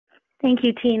Thank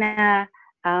you, Tina.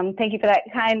 Thank you for that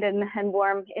kind and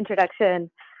warm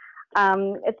introduction.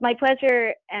 It's my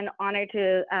pleasure and honor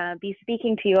to be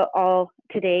speaking to you all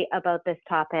today about this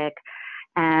topic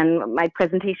and my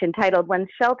presentation titled When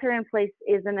Shelter in Place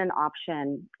Isn't an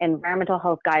Option, Environmental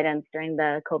Health Guidance During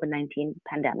the COVID-19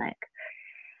 Pandemic.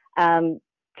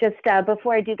 Just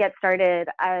before I do get started,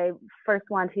 I first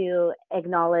want to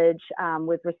acknowledge,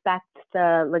 with respect to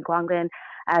Lekwungen,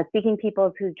 speaking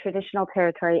peoples whose traditional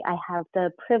territory I have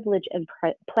the privilege and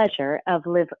pleasure of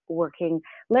working,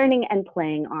 learning, and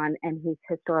playing on, and whose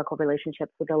historical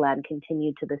relationships with the land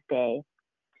continue to this day.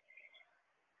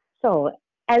 So,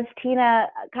 as Tina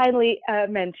kindly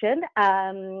mentioned,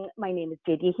 my name is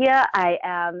Jade Yehia. I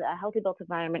am a Healthy Built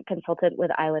Environment Consultant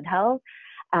with Island Health,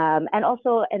 and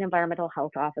also an environmental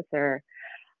health officer.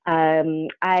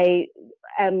 I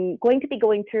am going to be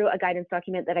going through a guidance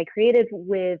document that I created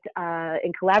with,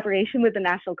 in collaboration with the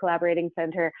National Collaborating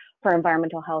Center for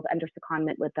Environmental Health under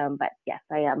secondment with them. But yes,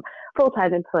 I am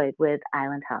full-time employed with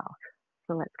Island Health.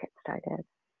 So let's get started.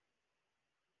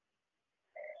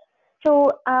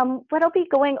 So what I'll be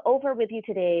going over with you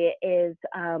today is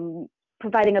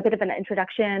providing a bit of an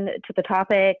introduction to the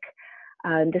topic,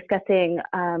 discussing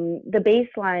the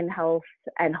baseline health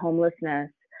and homelessness,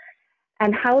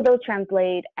 and how those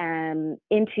translate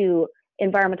into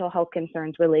environmental health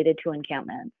concerns related to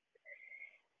encampments.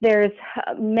 There's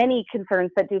many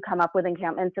concerns that do come up with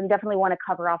encampments, and definitely want to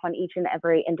cover off on each and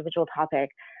every individual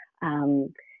topic.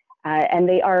 And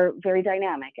they are very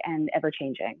dynamic and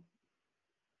ever-changing.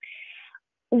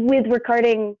 With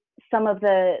regarding some of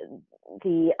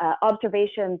the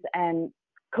observations and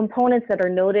components that are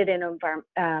noted in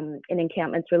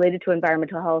encampments related to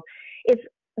environmental health,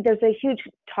 there's a huge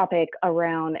topic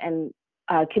around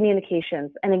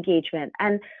communications and engagement.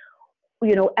 And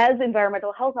as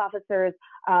environmental health officers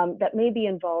that may be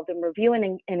involved in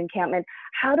reviewing an encampment,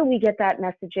 how do we get that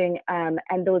messaging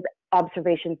and those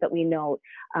observations that we note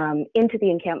into the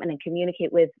encampment and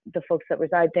communicate with the folks that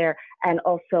reside there, and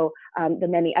also the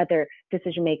many other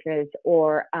decision makers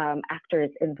or actors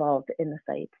involved in the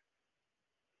site?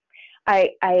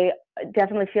 I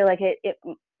definitely feel like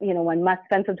one must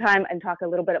spend some time and talk a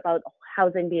little bit about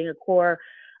housing being a core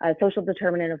social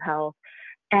determinant of health,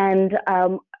 and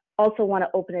also want to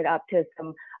open it up to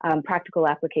some practical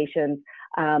applications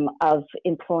of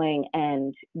employing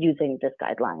and using this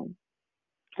guideline,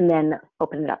 and then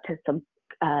open it up to some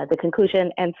the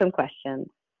conclusion and some questions.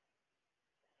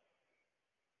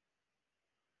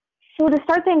 So to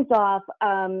start things off,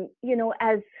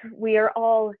 as we are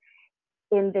all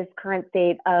in this current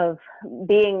state of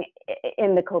being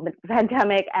in the COVID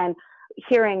pandemic and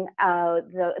hearing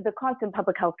the constant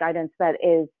public health guidance that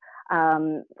is,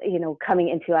 coming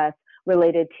into us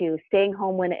related to staying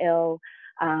home when ill,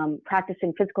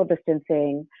 practicing physical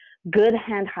distancing, good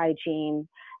hand hygiene,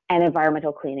 and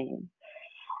environmental cleaning.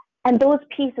 And those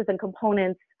pieces and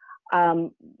components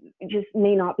just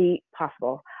may not be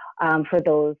possible for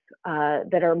those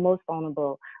that are most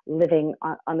vulnerable living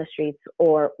on the streets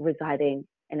or residing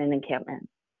in an encampment.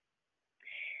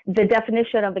 The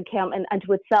definition of encampment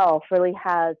unto itself really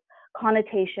has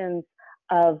connotations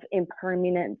of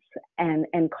impermanence and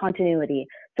continuity.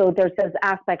 So there's those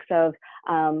aspects of,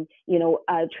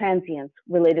 transience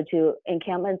related to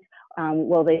encampments.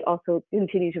 Well, they also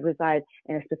continue to reside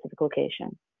in a specific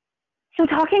location. So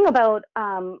talking about,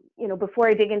 before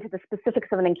I dig into the specifics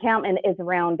of an encampment, is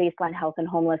around baseline health and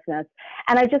homelessness.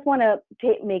 And I just want to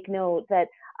make note that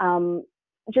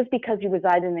just because you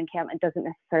reside in an encampment doesn't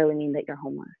necessarily mean that you're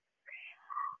homeless.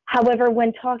 However,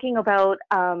 when talking about,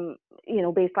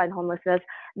 baseline homelessness,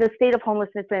 the state of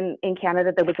homelessness in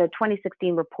Canada, there was a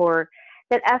 2016 report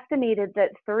that estimated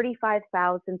that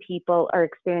 35,000 people are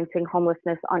experiencing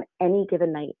homelessness on any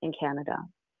given night in Canada.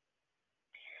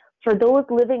 For those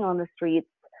living on the streets,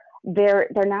 their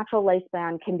natural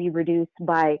lifespan can be reduced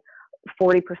by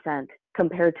 40%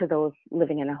 compared to those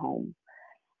living in a home.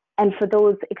 And for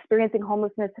those experiencing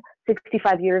homelessness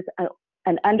 65 years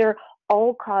and under,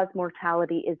 all-cause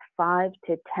mortality is 5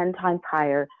 to 10 times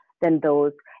higher than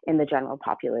those in the general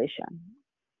population.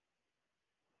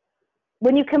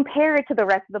 When you compare it to the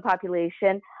rest of the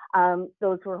population,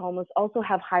 those who are homeless also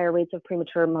have higher rates of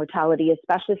premature mortality,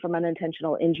 especially from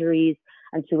unintentional injuries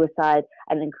and suicide,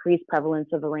 and increased prevalence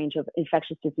of a range of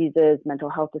infectious diseases, mental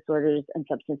health disorders, and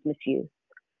substance misuse.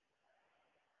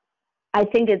 I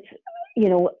think it's,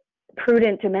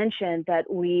 prudent to mention that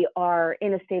we are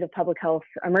in a state of public health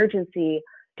emergency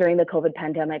during the COVID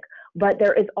pandemic, but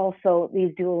there is also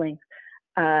these dueling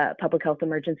public health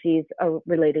emergencies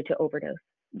related to overdose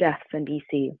deaths in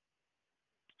BC.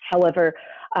 However,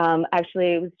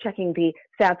 actually, I was checking the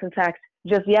stats and facts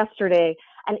just yesterday,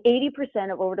 and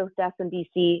 80% of overdose deaths in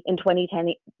BC in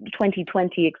 2020,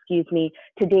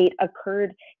 to date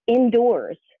occurred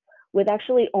indoors, with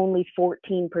actually only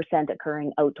 14%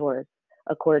 occurring outdoors,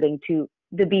 according to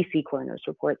the BC Coroner's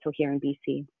report, so here in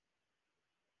BC.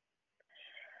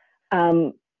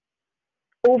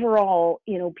 Overall,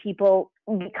 people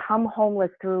become homeless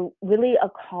through really a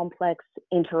complex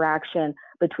interaction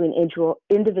between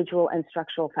individual and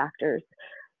structural factors,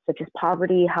 such as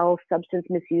poverty, health, substance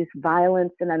misuse,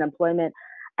 violence, and unemployment.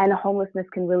 And homelessness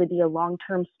can really be a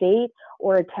long-term state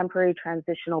or a temporary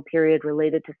transitional period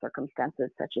related to circumstances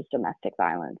such as domestic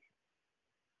violence.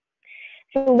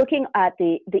 So looking at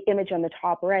the image on the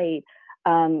top right,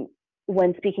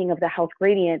 when speaking of the health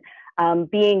gradient,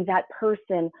 being that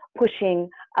person pushing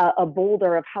a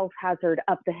boulder of health hazard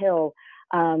up the hill,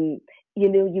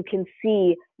 you can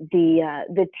see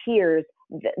the tiers,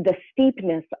 the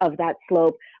steepness of that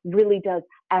slope really does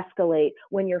escalate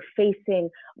when you're facing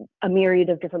a myriad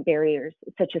of different barriers,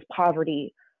 such as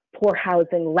poverty, poor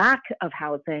housing, lack of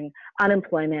housing,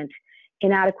 unemployment,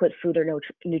 inadequate food or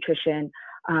nutrition,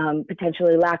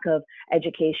 potentially lack of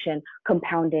education,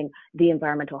 compounding the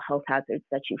environmental health hazards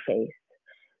that you face.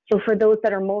 So for those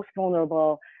that are most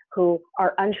vulnerable, who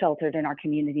are unsheltered in our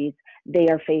communities, they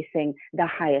are facing the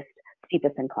highest,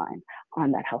 steepest incline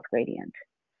on that health gradient.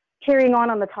 Carrying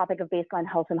on the topic of baseline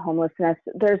health and homelessness,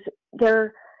 there's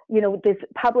this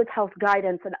public health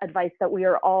guidance and advice that we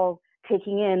are all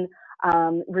taking in,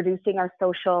 reducing our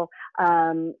social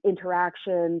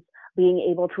interactions, being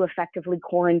able to effectively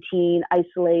quarantine,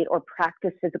 isolate, or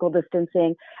practice physical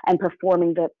distancing, and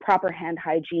performing the proper hand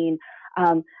hygiene.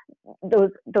 Those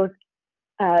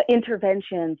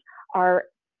interventions are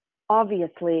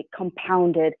obviously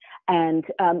compounded and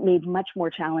made much more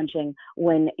challenging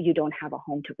when you don't have a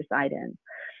home to reside in.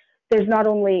 There's not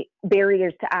only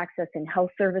barriers to accessing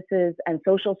health services and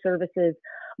social services,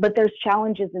 but there's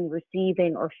challenges in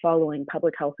receiving or following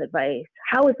public health advice.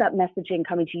 How is that messaging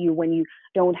coming to you when you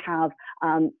don't have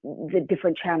the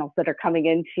different channels that are coming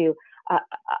into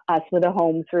us with a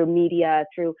home through media,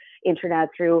 through internet,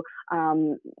 through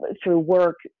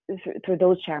work, through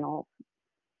those channels?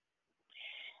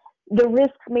 The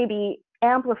risks may be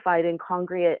amplified in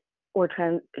congregate or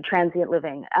transient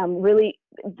living. Really,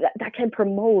 that can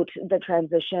promote the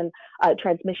transmission, of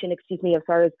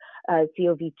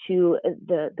SARS-CoV-2,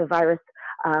 the virus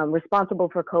responsible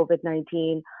for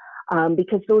COVID-19,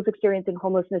 because those experiencing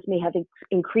homelessness may have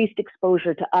increased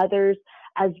exposure to others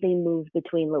as they move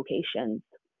between locations.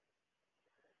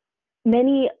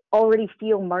 Many already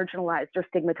feel marginalized or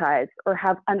stigmatized or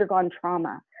have undergone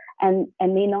trauma and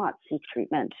may not seek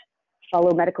treatment,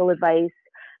 follow medical advice,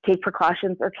 take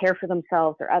precautions, or care for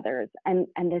themselves or others, and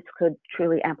this could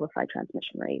truly amplify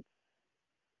transmission rates.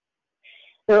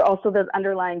 There are also those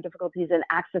underlying difficulties in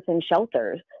accessing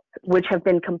shelters, which have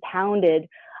been compounded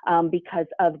because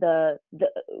of the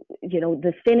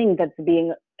thinning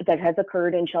that has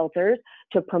occurred in shelters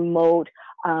to promote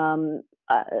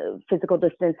physical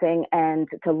distancing and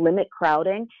to limit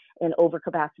crowding in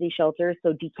overcapacity shelters.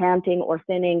 So decanting or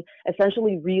thinning,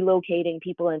 essentially relocating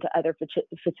people into other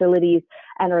facilities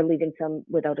and are leaving some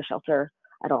without a shelter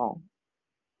at all.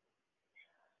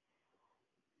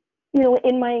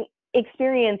 In my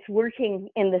experience working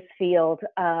in this field,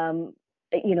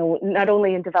 not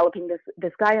only in developing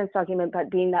this guidance document, but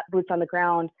being that boots on the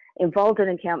ground involved in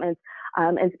encampments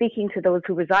and speaking to those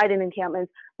who reside in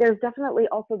encampments, there's definitely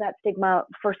also that stigma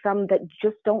for some that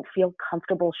just don't feel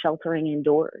comfortable sheltering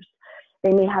indoors.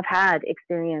 They may have had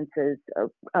experiences,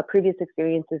 previous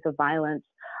experiences of violence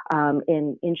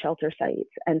in shelter sites,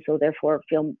 and so therefore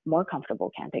feel more comfortable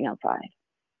camping outside.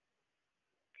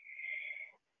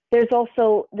 There's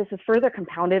also, this is further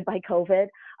compounded by COVID,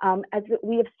 as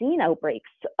we have seen outbreaks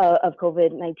of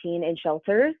COVID-19 in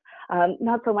shelters,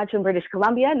 not so much in British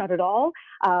Columbia, not at all,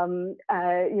 knock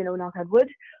on wood,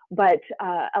 but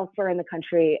elsewhere in the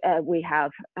country, we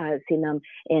have seen them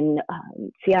in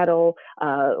Seattle,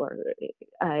 or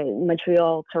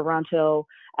Montreal, Toronto,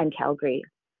 and Calgary.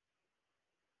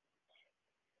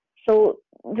 So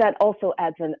that also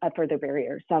adds a further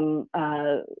barrier, some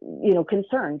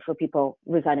concern for people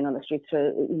residing on the streets,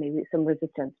 to maybe some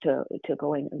resistance to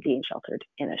going and being sheltered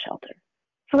in a shelter.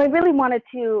 So I really wanted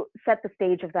to set the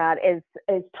stage of that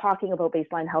is talking about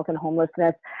baseline health and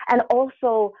homelessness, and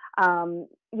also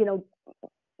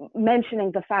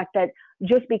mentioning the fact that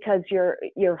just because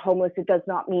you're homeless, it does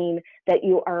not mean that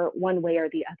you are one way or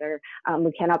the other.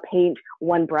 We cannot paint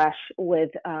one brush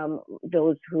with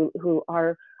those who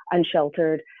are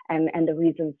unsheltered and the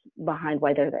reasons behind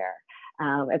why they're there.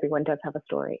 Everyone does have a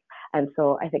story. And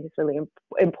so I think it's really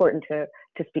important to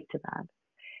speak to that.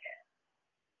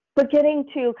 But getting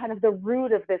to kind of the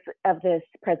root of this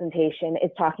presentation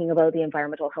is talking about the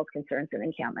environmental health concerns in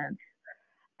encampments.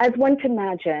 As one can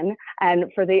imagine,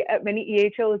 and for the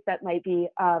many EHOs that might be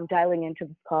dialing into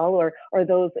this call, or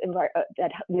those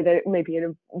that maybe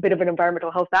in a bit of an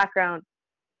environmental health background,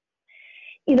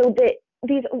 you know,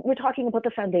 we're talking about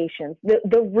the foundations,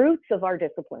 the roots of our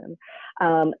discipline: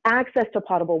 access to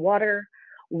potable water,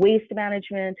 waste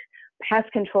management,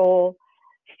 pest control,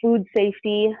 food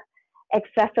safety,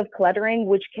 excessive cluttering,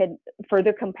 which can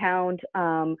further compound,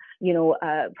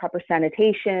 proper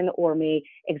sanitation or may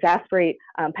exacerbate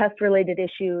pest-related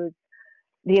issues,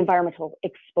 the environmental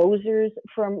exposures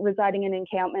from residing in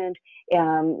encampment,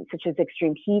 such as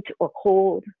extreme heat or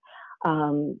cold,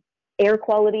 air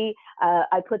quality.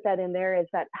 I put that in there as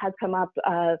that has come up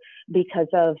because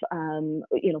of,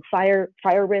 fire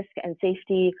risk and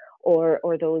safety, or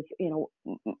those,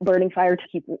 burning fire to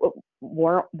keep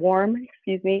warm,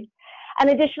 and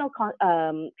additional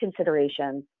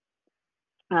considerations,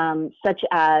 such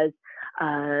as,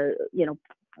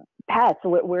 pets.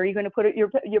 Where are you going to put your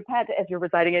pet if you're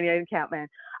residing in an encampment?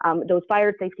 Those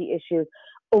fire safety issues,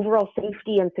 overall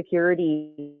safety and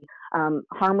security,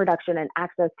 harm reduction and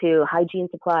access to hygiene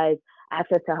supplies,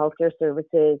 access to healthcare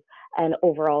services, and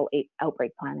overall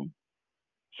outbreak planning.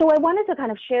 So I wanted to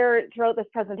kind of share throughout this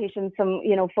presentation some,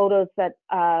 photos that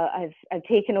I've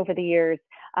taken over the years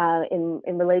in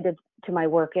related to my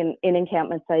work in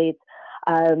encampment sites.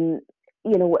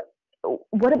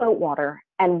 What about water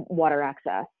and water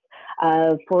access?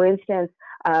 For instance,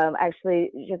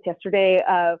 actually just yesterday,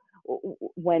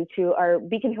 went to our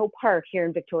Beacon Hill Park here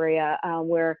in Victoria,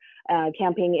 where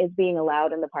camping is being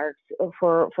allowed in the parks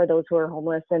for those who are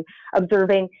homeless, and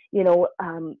observing,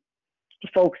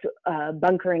 folks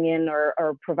bunkering in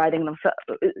or providing them,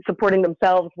 supporting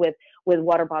themselves with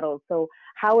water bottles. So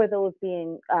how are those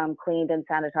being cleaned and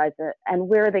sanitized, and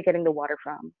where are they getting the water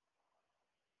from?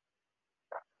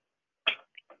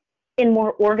 In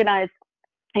more organized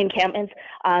encampments,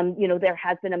 there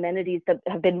has been amenities that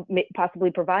have been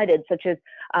possibly provided, such as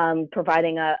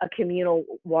providing a communal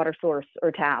water source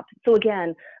or tap. So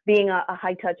again, being a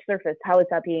high-touch surface, how is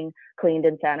that being cleaned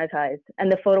and sanitized?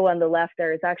 And the photo on the left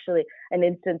there is actually an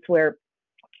instance where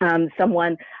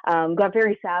someone got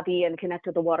very savvy and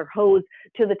connected the water hose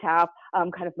to the tap,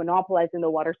 kind of monopolizing the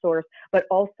water source, but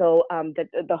also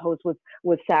the hose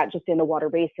was sat just in the water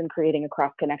basin, creating a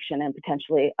cross connection and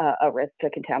potentially a risk to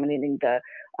contaminating the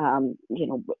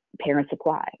parent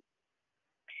supply.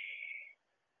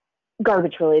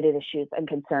 Garbage related issues and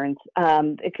concerns.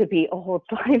 It could be a whole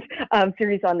slide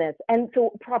series on this. And so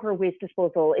proper waste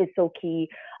disposal is so key.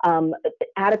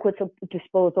 Adequate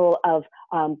disposal of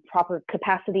proper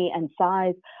capacity and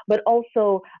size, but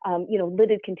also,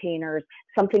 lidded containers,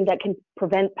 something that can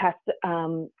prevent pest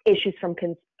issues from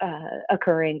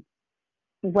occurring.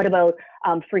 What about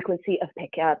frequency of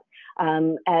pickup?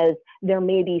 As there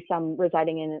may be some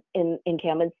residing in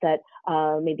encampments that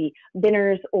may be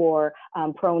binners or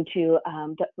prone to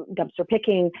dumpster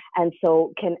picking, and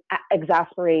so can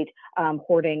exacerbate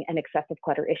hoarding and excessive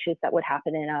clutter issues that would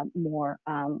happen in a more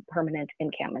permanent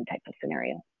encampment type of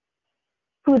scenario.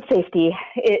 Food safety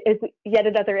is yet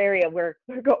another area where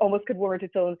almost could warrant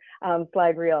its own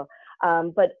slide reel.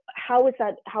 But how is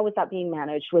that being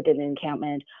managed within an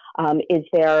encampment? Is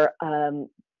there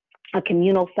a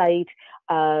communal site,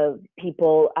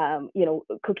 people,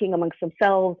 cooking amongst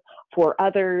themselves for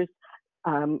others?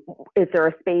 Is there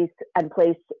a space and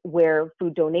place where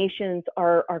food donations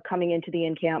are coming into the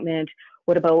encampment?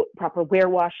 What about proper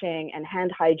warewashing and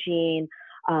hand hygiene?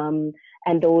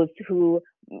 And those who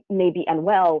may be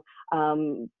unwell,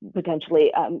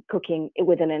 potentially cooking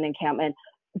within an encampment?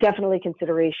 Definitely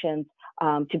considerations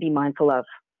to be mindful of.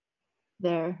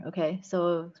 There, okay,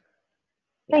 so.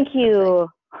 Thank you.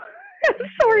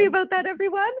 Sorry about that,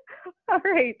 everyone. All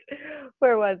right,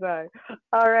 where was I?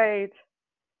 All right.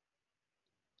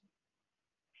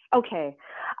 Okay.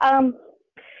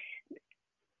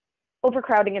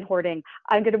 Overcrowding and hoarding.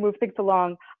 I'm going to move things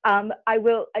along. I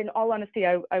will, in all honesty,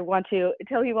 I want to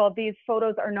tell you all these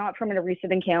photos are not from a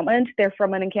recent encampment. They're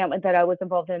from an encampment that I was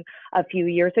involved in a few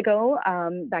years ago,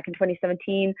 back in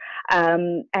 2017.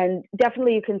 And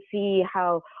definitely you can see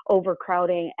how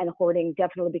overcrowding and hoarding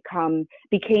definitely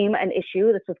became an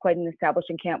issue. This was quite an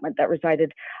established encampment that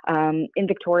resided in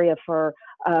Victoria for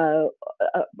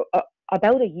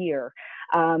about a year.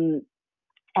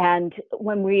 And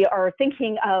when we are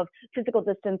thinking of physical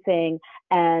distancing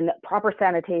and proper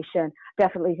sanitation,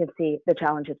 definitely you can see the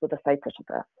challenges with a site such as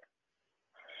this.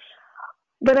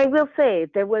 But I will say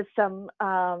there was some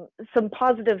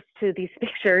positives to these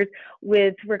pictures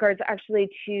with regards actually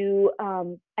to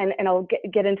and I'll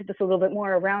get into this a little bit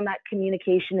more around that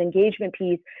communication engagement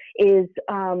piece is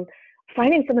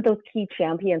finding some of those key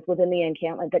champions within the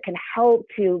encampment that can help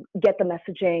to get the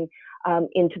messaging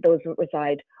into those that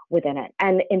reside within it.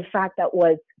 And in fact, that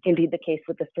was indeed the case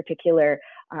with this particular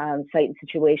site and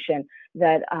situation,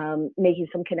 that making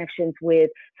some connections with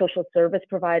social service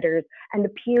providers and the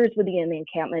peers within the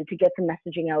encampment to get the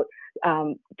messaging out,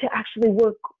 to actually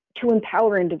work to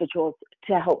empower individuals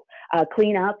to help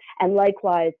clean up. And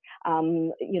likewise,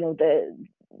 you know,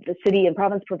 the city and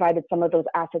province provided some of those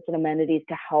assets and amenities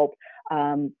to help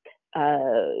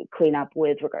clean up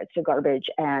with regards to garbage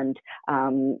and,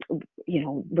 you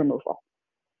know, removal.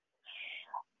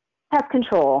 Pest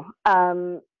control.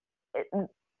 I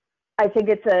think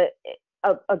it's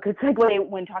a good segue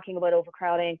when talking about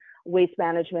overcrowding, waste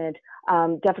management.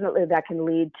 Definitely that can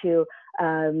lead to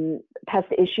pest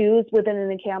issues within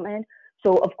an encampment.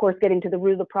 So of course, getting to the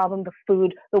root of the problem, the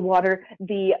food, the water,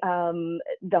 the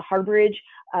harborage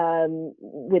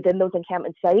within those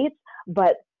encampment sites,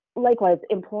 but likewise,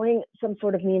 employing some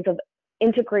sort of means of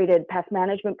integrated pest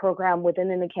management program within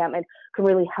an encampment can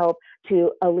really help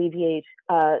to alleviate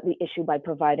the issue by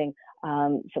providing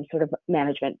some sort of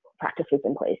management practices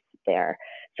in place there.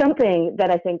 Something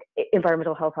that I think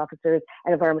environmental health officers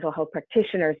and environmental health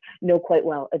practitioners know quite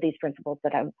well are these principles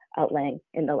that I'm outlaying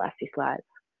in the last few slides.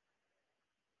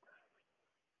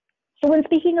 So when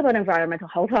speaking about environmental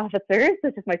health officers,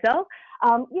 such as myself,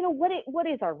 you know, what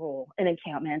is our role in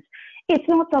encampments? It's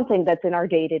not something that's in our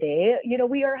day-to-day. You know,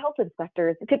 we are health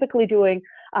inspectors, typically doing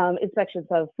inspections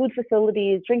of food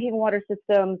facilities, drinking water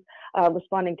systems,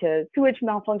 responding to sewage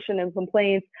malfunction and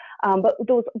complaints, but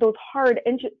those hard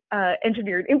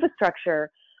engineered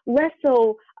infrastructure, less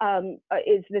so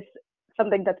is this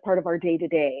something that's part of our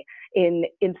day-to-day in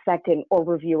inspecting or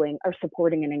reviewing or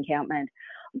supporting an encampment.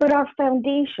 But our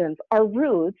foundations, our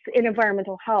roots in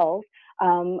environmental health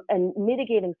and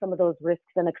mitigating some of those risks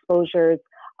and exposures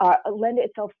lend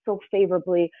itself so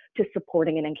favorably to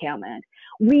supporting an encampment.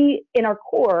 We, in our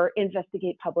core,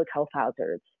 investigate public health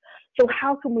hazards. So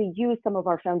how can we use some of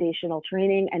our foundational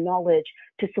training and knowledge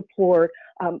to support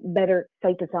better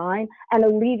site design and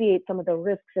alleviate some of the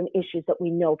risks and issues that we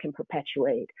know can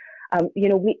perpetuate? You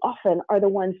know, we often are the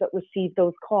ones that receive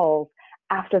those calls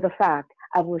after the fact,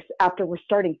 after we're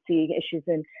starting seeing issues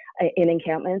in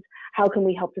encampments. How can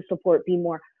we help to support, be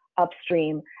more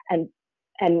upstream and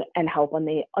help on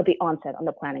the onset, on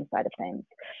the planning side of things?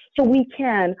 So we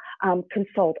can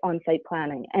consult on-site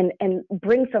planning and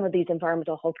bring some of these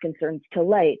environmental health concerns to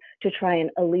light to try and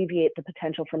alleviate the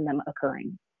potential from them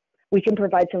occurring. We can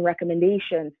provide some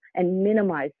recommendations and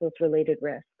minimize those related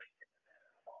risks.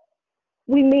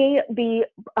 We may be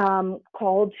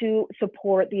called to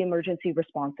support the emergency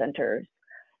response centers.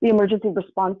 The emergency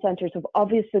response centers have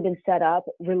obviously been set up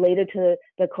related to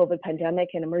the COVID pandemic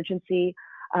and emergency.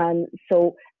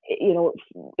 So, you know,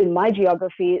 in my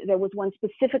geography, there was one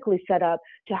specifically set up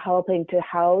to helping to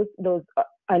house those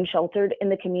unsheltered in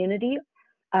the community.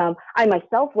 I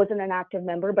myself wasn't an active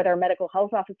member, but our medical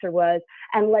health officer was,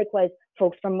 and likewise,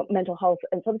 folks from mental health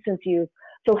and substance use.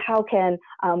 So how can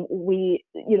we,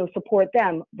 you know, support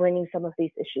them bringing some of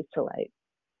these issues to light?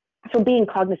 So being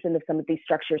cognizant of some of these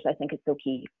structures, I think, is so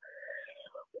key.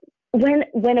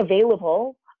 When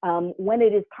available, when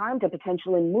it is time to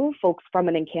potentially move folks from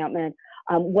an encampment,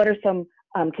 what are some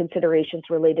considerations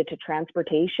related to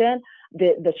transportation,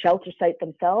 the shelter site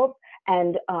themselves,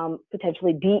 and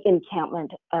potentially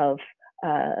de-encampment of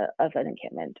an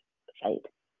encampment site?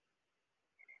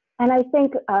 And I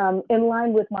think in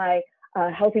line with my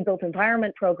Healthy Built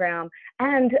Environment program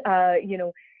and, you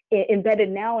know, embedded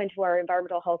now into our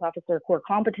environmental health officer core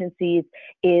competencies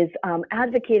is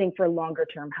advocating for longer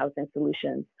term housing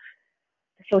solutions.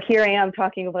 So here I am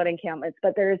talking about encampments,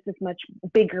 but there is this much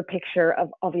bigger picture of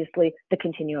obviously the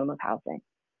continuum of housing.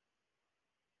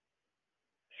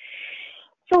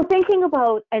 So thinking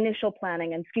about initial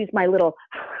planning, and excuse my little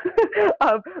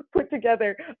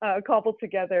cobbled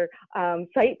together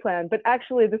site plan, but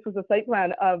actually this was a site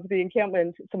plan of the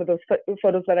encampment, some of those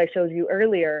photos that I showed you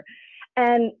earlier.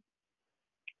 And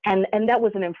that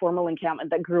was an informal encampment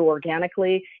that grew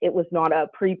organically. It was not a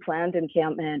pre-planned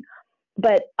encampment,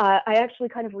 but I actually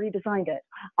kind of redesigned it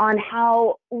on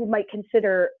how we might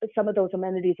consider some of those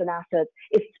amenities and assets,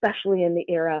 especially in the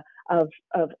era of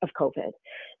COVID.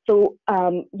 So,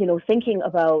 you know, thinking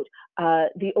about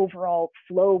the overall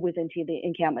flow within the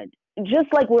encampment, just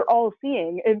like we're all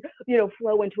seeing, and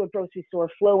flow into a grocery store,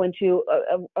 flow into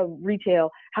a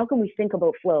retail. How can we think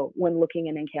about flow when looking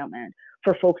in encampment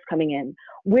for folks coming in?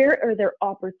 Where are there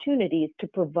opportunities to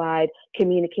provide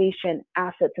communication,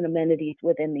 assets, and amenities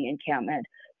within the encampment,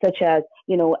 such as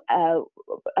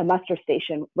a muster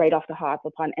station right off the hop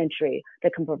upon entry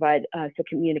that can provide some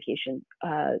communication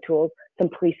tools, some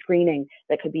pre-screening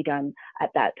that could be done at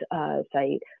that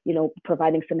site,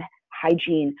 providing some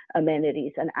hygiene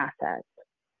amenities and assets.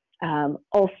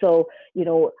 Also,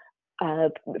 the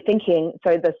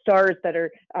stars that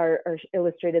are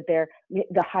illustrated there,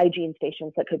 the hygiene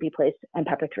stations that could be placed and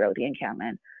peppered throughout the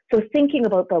encampment. So thinking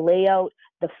about the layout,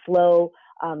 the flow,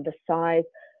 the size,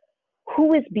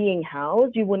 who is being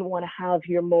housed. You wouldn't want to have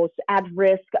your most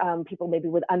at-risk people, maybe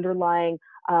with underlying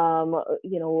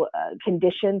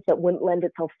conditions that wouldn't lend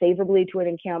itself favorably to an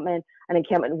encampment. An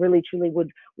encampment really truly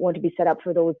would want to be set up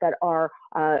for those that are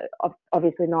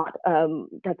obviously not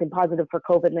testing positive for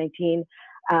COVID-19,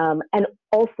 and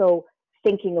also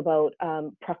thinking about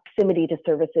proximity to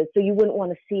services. So you wouldn't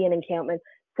want to see an encampment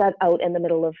set out in the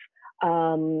middle of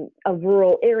a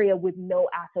rural area with no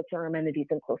assets or amenities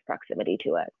in close proximity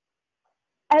to it.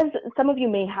 As some of you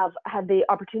may have had the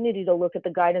opportunity to look at the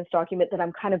guidance document that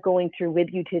I'm kind of going through with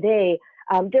you today,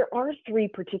 there are 3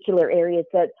 particular areas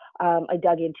that I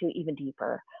dug into even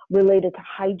deeper, related to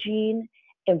hygiene,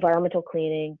 environmental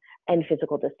cleaning, and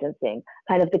physical distancing,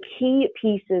 kind of the key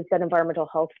pieces that environmental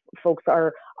health folks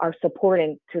are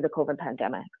supporting through the COVID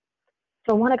pandemic.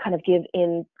 So I want to kind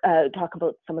of talk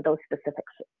about some of those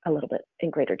specifics a little bit in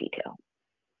greater detail.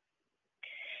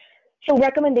 So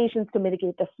recommendations to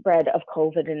mitigate the spread of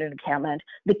COVID in an encampment.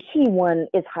 The key one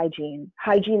is hygiene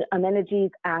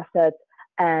amenities, assets,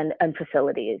 and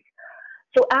facilities.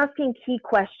 So asking key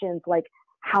questions like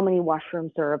how many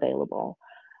washrooms are available,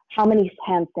 how many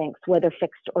hand sinks, whether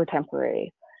fixed or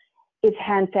temporary, is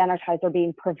hand sanitizer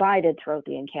being provided throughout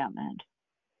the encampment,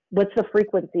 what's the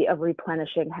frequency of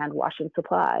replenishing hand washing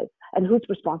supplies, and who's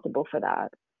responsible for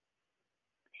that,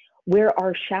 where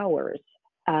are showers?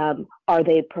 Are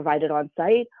they provided on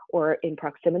site or in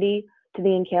proximity to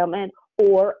the encampment,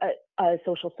 or a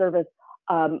social service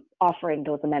offering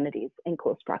those amenities in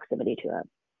close proximity to it?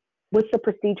 What's the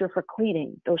procedure for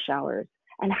cleaning those showers?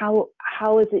 And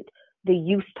how is it the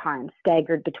use time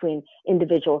staggered between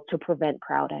individuals to prevent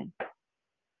crowding?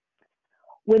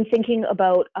 When thinking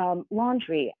about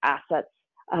laundry assets,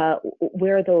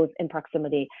 where are those in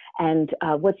proximity, and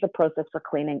what's the process for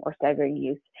cleaning or staggering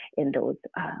use in those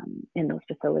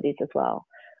facilities as well?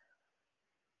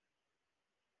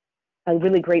 A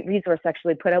really great resource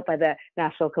actually put out by the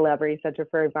National Collaborative Center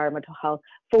for Environmental Health,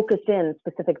 focused in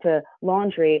specific to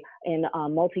laundry in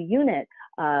multi-unit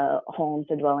homes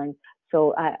and dwellings.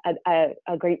 So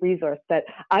a great resource that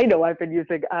I know I've been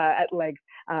using at length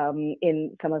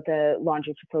in some of the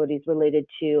laundry facilities related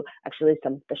to actually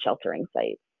some of the sheltering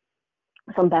sites.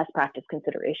 Some best practice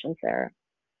considerations there.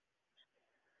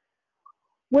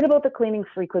 What about the cleaning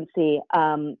frequency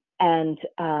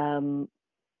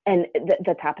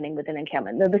that's happening within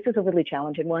encampment? Now, this is a really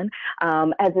challenging one,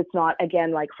 as it's not,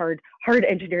 again, like hard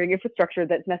engineering infrastructure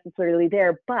that's necessarily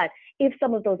there. But if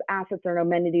some of those assets or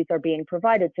amenities are being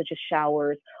provided, such as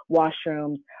showers,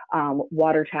 washrooms,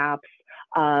 water taps,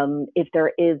 if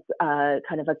there is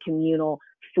kind of a communal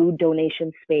food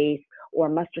donation space or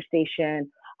muster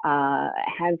station,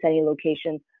 hand sanitizing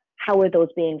locations, how are those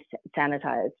being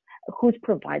sanitized? Who's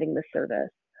providing the service?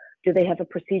 Do they have a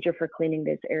procedure for cleaning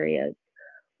these areas?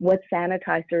 What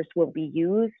sanitizers will be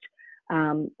used?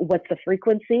 What's the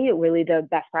frequency? Really, the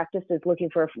best practice is looking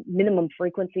for a minimum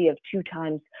frequency of 2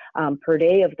 times per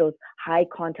day of those high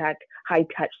contact, high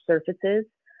touch surfaces.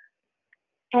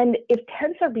 And if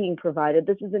tents are being provided,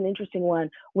 this is an interesting one.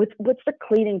 What's the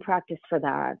cleaning practice for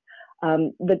that?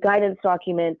 The guidance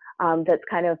document that's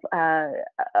kind of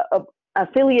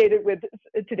affiliated with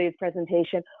today's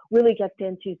presentation really gets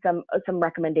into some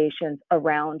recommendations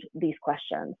around these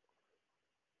questions.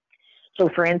 So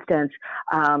for instance,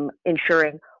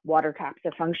 ensuring water taps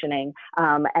are functioning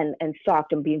and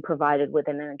stocked and being provided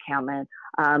within an encampment,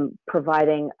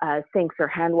 providing sinks or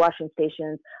hand washing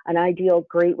stations. An ideal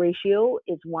great ratio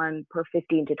is 1 per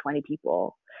 15 to 20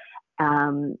 people,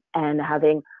 and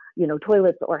having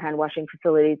toilets or hand washing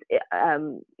facilities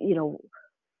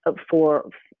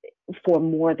for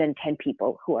more than 10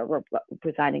 people who are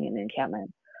residing in an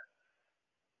encampment,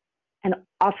 and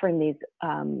offering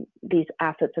these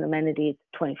assets and amenities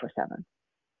 24/7.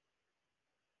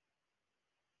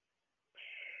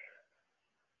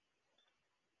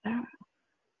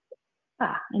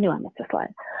 I knew I missed a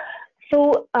slide.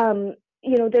 So,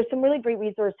 there's some really great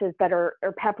resources that are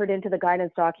peppered into the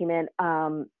guidance document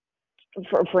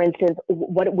for instance,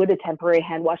 what would a temporary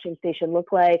hand washing station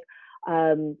look like?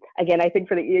 Again, I think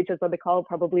for the EHS on the call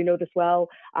probably know this well,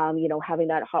 having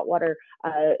that hot water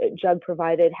jug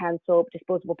provided, hand soap,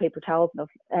 disposable paper towels,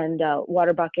 and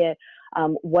water bucket.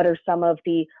 What are some of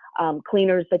the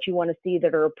cleaners that you want to see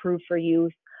that are approved for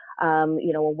use? A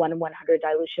 1 in 100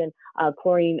 dilution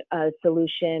chlorine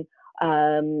solution,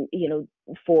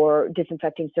 for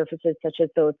disinfecting surfaces such as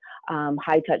those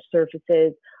high touch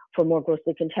surfaces. For more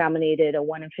grossly contaminated, a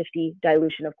 1 in 50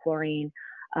 dilution of chlorine.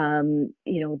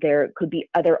 There could be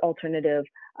other alternative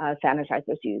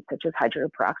sanitizers used, such as hydrogen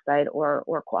peroxide or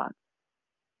quats.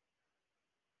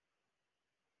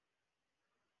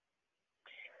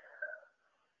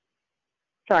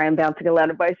 Sorry, I'm bouncing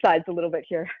around my sides a little bit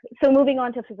here. So moving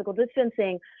on to physical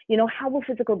distancing, how will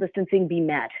physical distancing be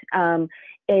met?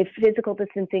 If physical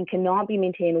distancing cannot be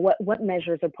maintained, what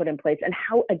measures are put in place? And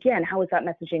how is that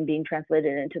messaging being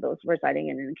translated into those residing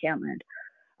in an encampment?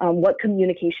 What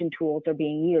communication tools are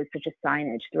being used, such as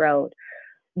signage throughout?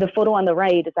 The photo on the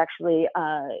right is actually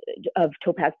of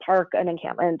Topaz Park, an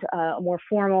encampment, a more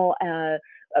formal,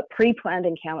 pre-planned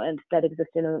encampment that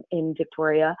exists in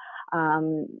Victoria.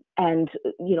 And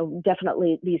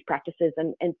definitely these practices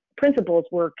and principles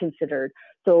were considered.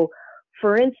 So,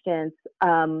 for instance,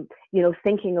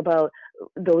 thinking about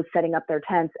those setting up their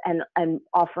tents and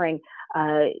offering,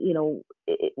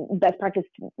 best practice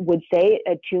would say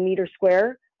a 2-meter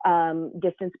square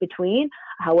distance between.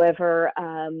 However,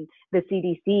 the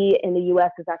CDC in the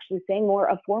US is actually saying more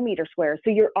a 4-meter square.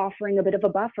 So you're offering a bit of a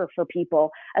buffer for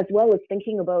people, as well as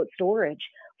thinking about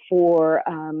storage for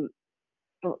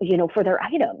their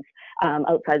items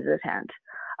outside of the tent.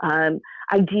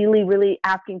 Ideally, really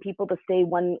asking people to stay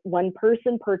one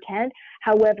person per tent.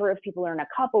 However, if people are in a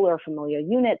couple or a familiar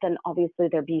unit, then obviously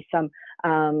there'd be some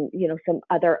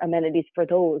other amenities for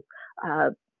those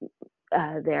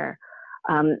there.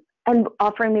 And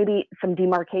offering maybe some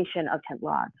demarcation of tent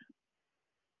lots.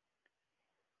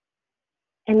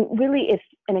 And really, if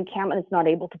an encampment is not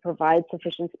able to provide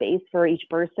sufficient space for each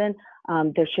person,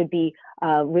 there should be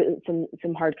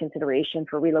some hard consideration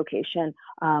for relocation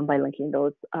by linking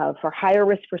those for higher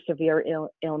risk for severe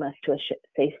illness to a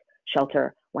safe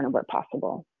shelter whenever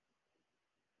possible.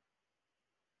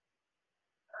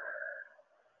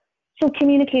 So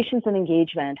communications and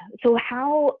engagement. So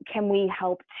how can we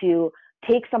help to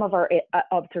take some of our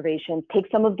observations, take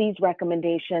some of these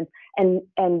recommendations, and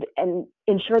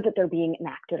ensure that they're being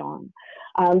enacted on?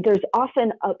 There's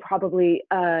often probably,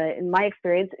 in my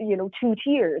experience, 2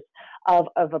 tiers of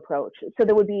approach. So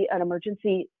there would be an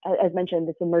emergency, as mentioned,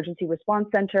 this emergency response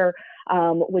center,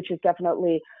 which is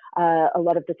definitely a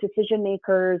lot of the decision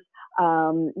makers,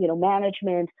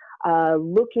 management,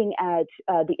 looking at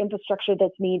the infrastructure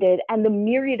that's needed and the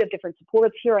myriad of different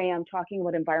supports. Here I am talking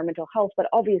about environmental health, but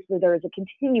obviously there is a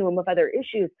continuum of other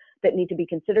issues that need to be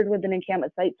considered with an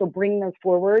encampment site. So bringing those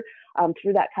forward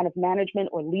through that kind of management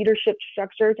or leadership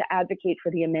structure to advocate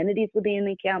for the amenities within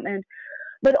the encampment.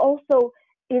 But also,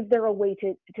 is there a way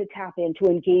to tap in, to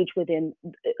engage with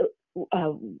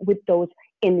those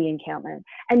in the encampment?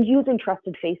 And using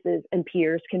trusted faces and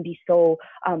peers can be so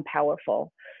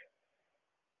powerful.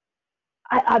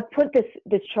 I've put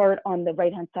this chart on the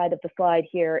right-hand side of the slide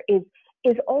here is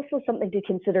also something to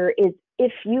consider is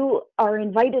if you are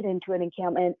invited into an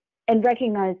encampment and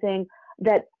recognizing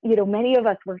that, many of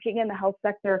us working in the health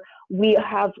sector, we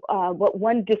have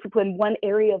one discipline, one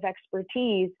area of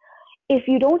expertise. If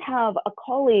you don't have a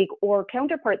colleague or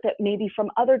counterpart that maybe from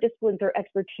other disciplines or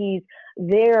expertise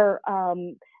there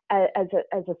as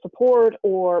a support,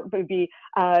 or maybe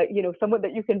someone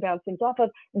that you can bounce things off of,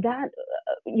 that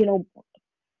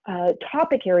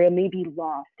topic area may be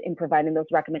lost in providing those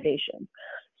recommendations.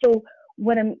 So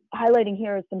what I'm highlighting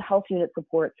here is some health unit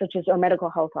support, such as our medical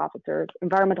health officers,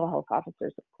 environmental health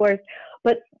officers, of course,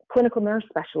 but clinical nurse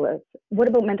specialists. What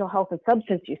about mental health and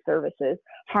substance use services,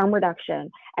 harm reduction,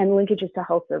 and linkages to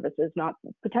health services not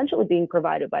potentially being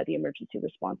provided by the Emergency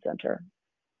Response Center?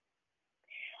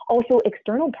 Also,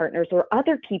 external partners or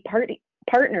other key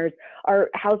partners are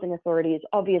housing authorities,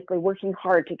 obviously working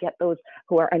hard to get those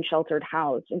who are unsheltered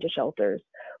housed into shelters,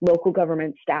 local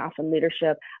government staff and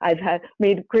leadership. I've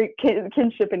made great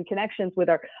kinship and connections with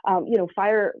our,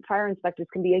 fire inspectors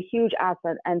can be a huge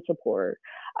asset and support.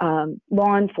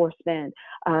 Law enforcement,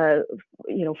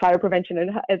 fire prevention,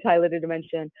 as highlighted to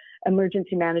mention,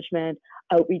 emergency management,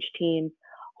 outreach teams,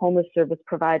 homeless service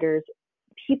providers,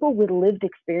 people with lived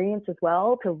experience as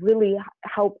well to really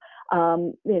help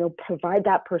provide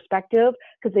that perspective,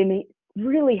 because they may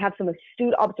really have some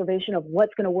astute observation of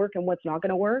what's going to work and what's not going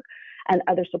to work, and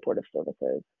other supportive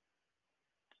services.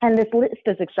 And this list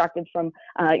is extracted from,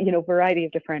 a variety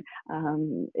of different,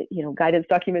 guidance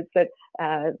documents that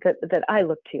I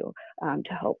look to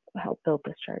help build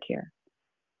this chart here.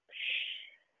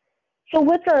 So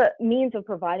what's a means of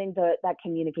providing that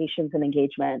communications and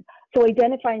engagement? So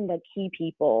identifying the key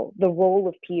people, the role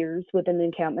of peers within the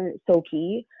encampment is so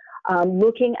key.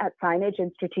 Looking at signage in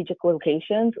strategic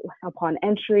locations upon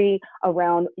entry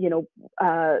around,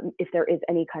 if there is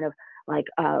any kind of like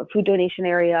food donation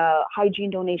area,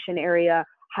 hygiene donation area,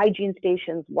 hygiene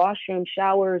stations, washroom,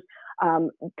 showers,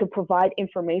 to provide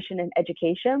information and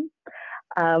education.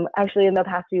 Actually, in the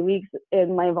past few weeks,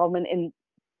 in my involvement in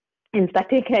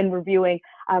inspecting and reviewing,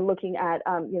 looking at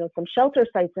some shelter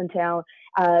sites in town,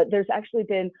 there's actually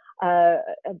been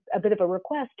a bit of a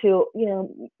request to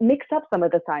mix up some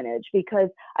of the signage, because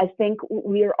I think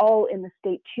we are all in the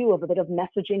state too of a bit of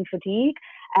messaging fatigue,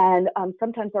 and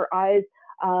sometimes our eyes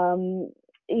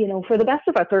for the best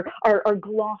of us are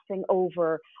glossing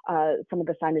over some of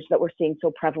the signage that we're seeing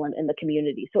so prevalent in the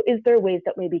community. So is there ways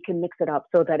that maybe can mix it up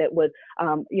so that it would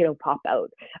pop out?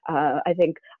 I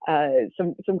think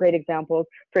some great examples,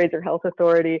 Fraser Health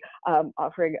Authority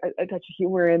offering a touch of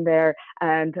humor in there,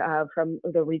 and from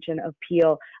the region of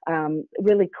Peel,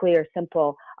 really clear,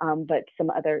 simple, but some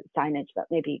other signage that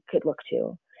maybe could look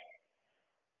to.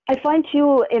 I find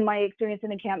too, in my experience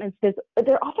in encampments,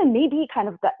 there often may be kind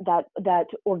of that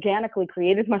organically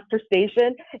created muster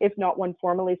station, if not one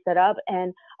formally set up,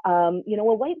 and a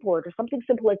whiteboard or something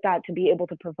simple like that to be able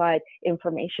to provide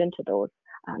information to those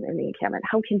in the encampment.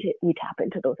 How can we tap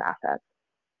into those assets?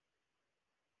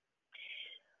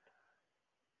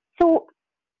 So,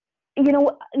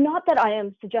 not that I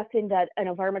am suggesting that an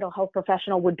environmental health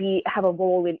professional would have a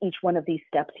role in each one of these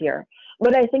steps here,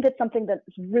 but I think it's something that's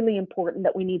really important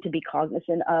that we need to be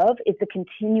cognizant of is the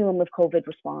continuum of COVID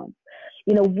response.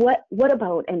 What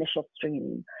about initial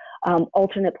screening,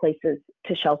 alternate places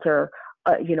to shelter,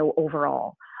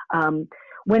 overall?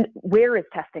 Where is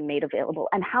testing made available,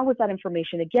 and how is that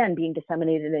information again being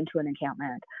disseminated into an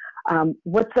encampment?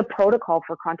 What's the protocol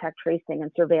for contact tracing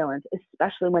and surveillance,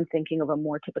 especially when thinking of a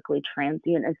more typically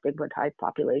transient and stigmatized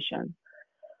population?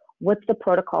 What's the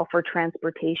protocol for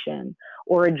transportation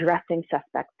or addressing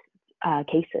suspect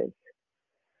cases?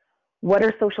 What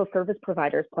are social service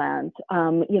providers' plans,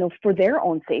 for their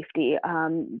own safety,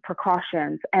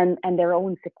 precautions, and their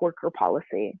own sick worker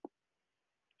policy?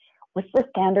 What's the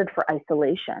standard for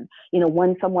isolation?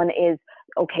 When someone is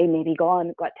maybe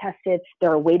got tested,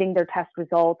 they're awaiting their test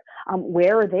results,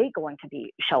 where are they going to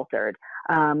be sheltered?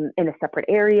 In a separate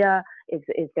area?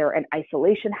 Is there an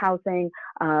isolation housing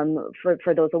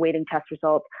for those awaiting test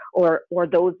results, or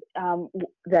those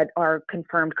that are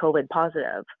confirmed COVID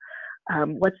positive?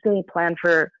 What's the plan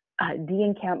for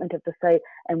de-encampment of the site,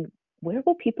 and where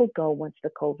will people go once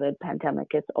the COVID pandemic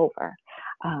is over?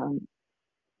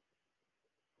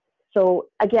 So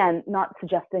again, not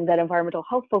suggesting that environmental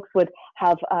health folks would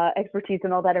have expertise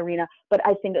in all that arena, but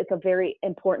I think it's a very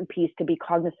important piece to be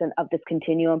cognizant of this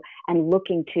continuum and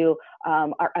looking to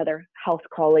our other health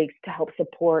colleagues to help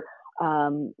support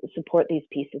these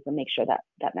pieces and make sure that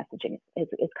messaging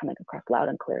is coming across loud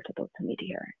and clear to those who need to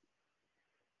hear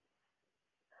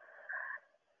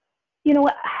it.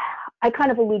 I kind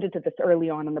of alluded to this early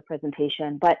on in the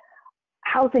presentation, but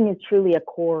housing is truly a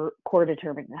core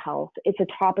determinant of health. It's a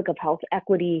topic of health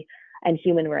equity and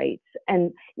human rights.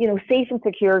 And, safe and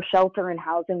secure shelter and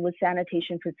housing with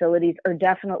sanitation facilities are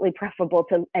definitely preferable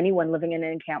to anyone living in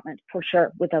an encampment, for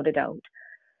sure, without a doubt.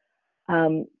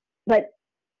 But,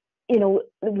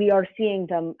 we are seeing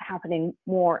them happening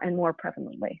more and more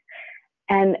prevalently.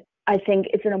 And I think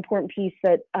it's an important piece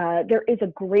that there is a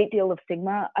great deal of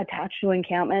stigma attached to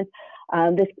encampments.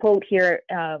 This quote here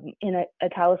in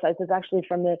italicized is actually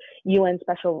from the UN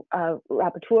Special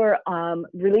Rapporteur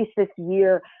released this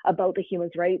year about the human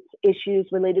rights issues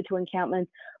related to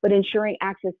encampments, but ensuring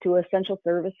access to essential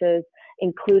services,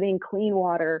 including clean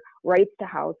water, rights to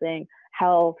housing,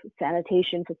 health,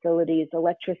 sanitation facilities,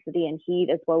 electricity and heat,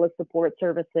 as well as support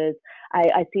services.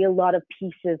 I see a lot of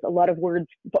pieces, a lot of words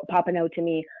popping out to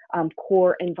me,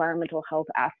 core environmental health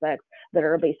aspects that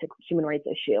are a basic human rights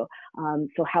issue.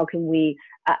 So how can we,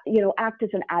 act as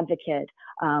an advocate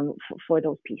for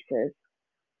those pieces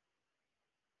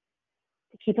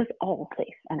to keep us all safe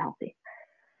and healthy?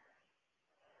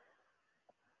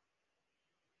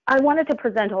 I wanted to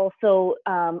present also,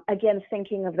 again,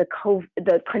 thinking of the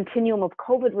continuum of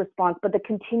COVID response, but the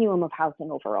continuum of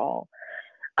housing overall.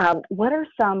 What are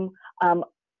some,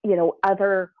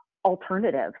 other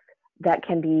alternatives that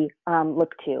can be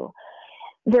looked to?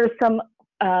 There's some,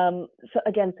 some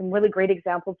really great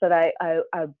examples that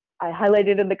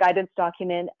highlighted in the guidance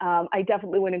document. I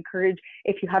definitely would encourage,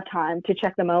 if you have time, to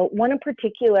check them out. One in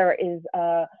particular is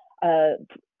a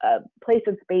place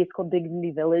and space called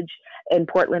Dignity Village in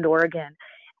Portland, Oregon.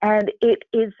 And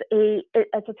it's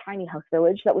a tiny house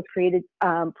village that was created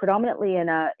predominantly in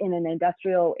an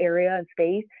industrial area and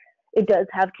space. It does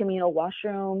have communal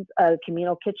washrooms, a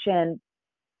communal kitchen,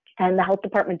 and the health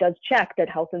department does check that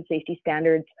health and safety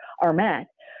standards are met.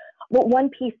 But one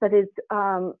piece that is,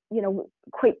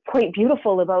 quite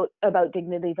beautiful about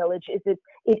Dignity Village is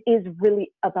it is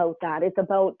really about that. It's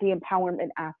about the empowerment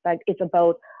aspect. It's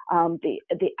about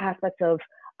the aspects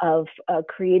of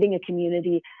creating a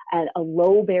community and a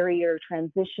low barrier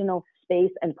transitional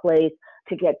space and place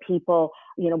to get people,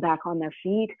 back on their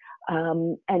feet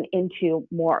and into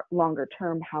more longer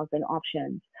term housing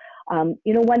options.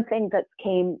 One thing that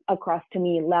came across to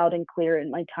me loud and clear in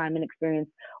my time and experience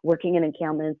working in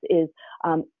encampments is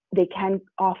they can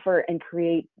offer and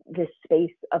create this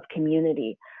space of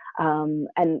community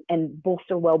and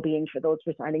bolster well-being for those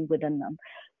residing within them.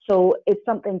 So it's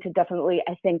something to definitely,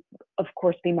 I think, of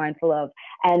course, be mindful of.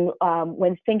 And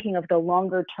when thinking of the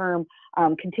longer term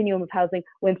continuum of housing,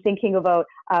 when thinking about,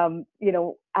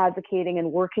 advocating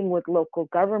and working with local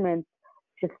governments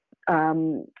to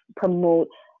promote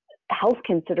health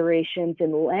considerations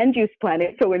in land use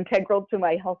planning, so integral to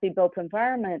my healthy built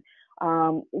environment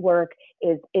work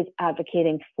is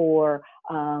advocating for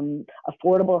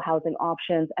affordable housing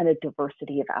options and a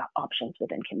diversity of options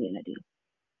within communities.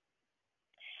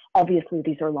 Obviously,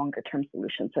 these are longer term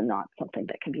solutions and not something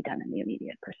that can be done in the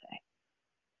immediate per se.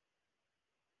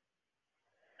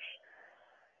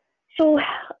 So,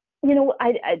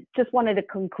 I just wanted to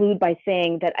conclude by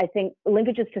saying that I think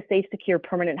linkages to safe, secure,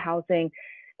 permanent housing,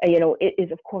 it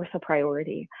is of course a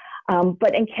priority.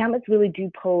 But encampments really do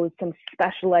pose some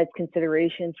specialized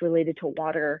considerations related to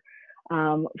water,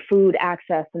 food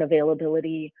access and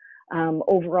availability,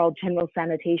 overall general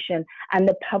sanitation, and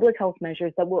the public health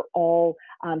measures that we're all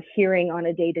hearing on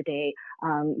a day-to-day.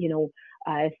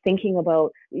 Thinking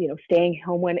about staying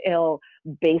home when ill,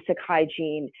 basic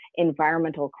hygiene,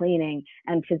 environmental cleaning,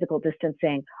 and physical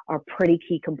distancing are pretty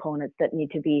key components that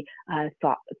need to be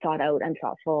thought out and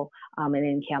thoughtful in an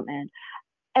encampment.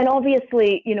 And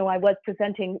obviously, I was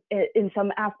presenting in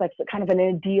some aspects kind of an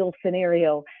ideal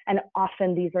scenario, and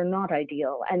often these are not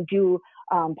ideal and do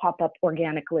pop up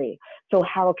organically. So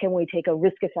how can we take a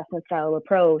risk assessment style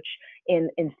approach in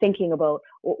thinking about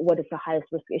what is the highest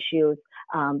risk issues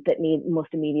that need most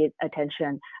immediate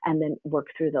attention, and then work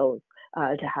through those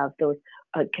to have those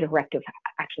corrective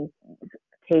actions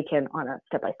taken on a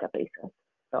step-by-step basis.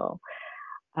 So.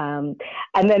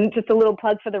 And then just a little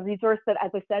plug for the resource that,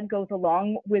 as I said, goes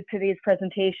along with today's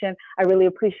presentation. I really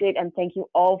appreciate and thank you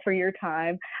all for your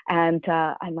time. And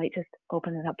I might just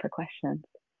open it up for questions.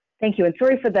 Thank you. And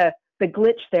sorry for the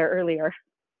glitch there earlier.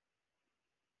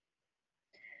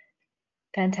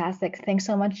 Fantastic. Thanks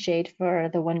so much, Jade, for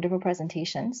the wonderful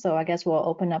presentation. So I guess we'll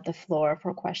open up the floor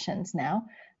for questions now.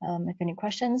 If any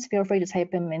questions, feel free to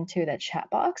type them into the chat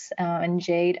box. And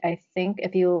Jade, I think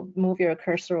if you move your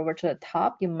cursor over to the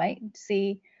top, you might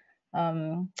see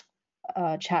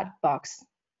a chat box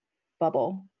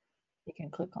bubble you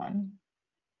can click on.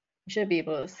 You should be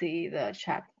able to see the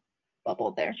chat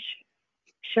bubble there.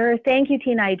 Sure. Thank you,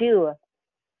 Tina. I do.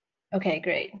 Okay,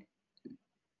 great.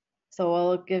 So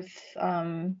I'll give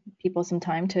people some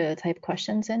time to type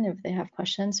questions in if they have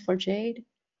questions for Jade.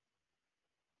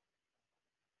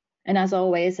 And as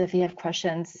always, if you have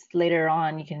questions later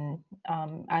on, you can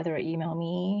either email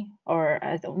me, or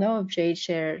I don't know if Jade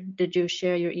shared. Did you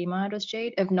share your email address,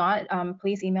 Jade? If not,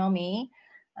 please email me.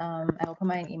 I'll put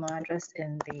my email address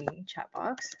in the chat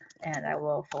box, and I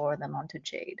will forward them on to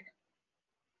Jade.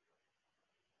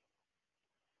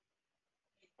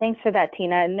 Thanks for that,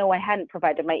 Tina. No, I hadn't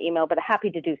provided my email, but happy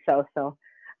to do so.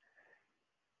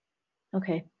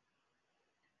 Okay.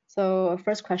 So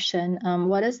first question,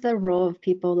 what is the role of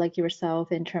people like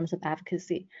yourself in terms of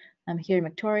advocacy? I'm here in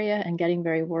Victoria and getting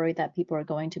very worried that people are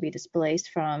going to be displaced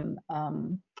from,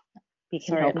 sorry,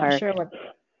 I'm not sure what,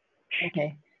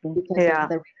 okay, because yeah. of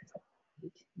the,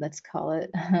 let's call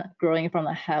it, growing from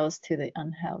the house to the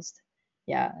unhoused.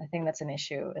 Yeah, I think that's an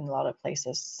issue in a lot of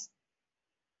places.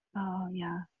 Oh,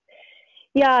 yeah.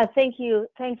 Yeah, thank you,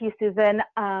 Susan.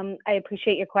 I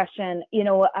appreciate your question.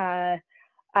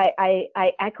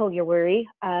 I echo your worry.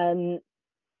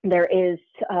 There is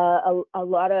a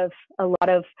lot of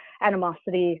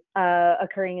animosity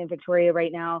occurring in Victoria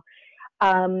right now.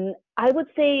 I would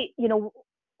say,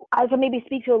 I can maybe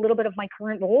speak to a little bit of my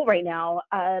current role right now.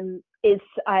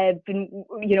 I've been,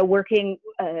 working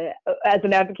as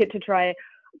an advocate to try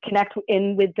connect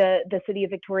in with the City of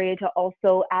Victoria to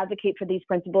also advocate for these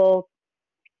principles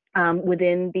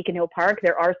within Beacon Hill Park.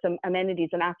 There are some amenities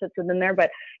and assets within there,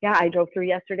 but yeah, I drove through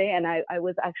yesterday and I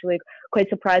was actually quite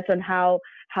surprised on how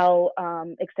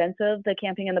extensive the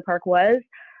camping in the park was.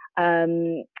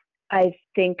 I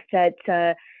think that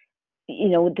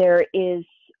there is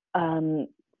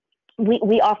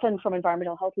we often, from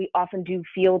environmental health, we often do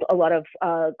field a lot of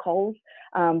calls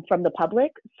from the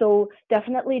public. So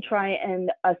definitely try and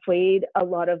assuage a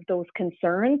lot of those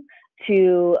concerns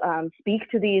to speak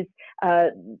to these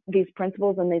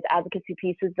principles and these advocacy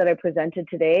pieces that I presented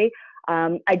today.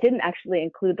 I didn't actually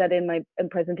include that in my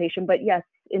presentation, but yes,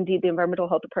 indeed, the Environmental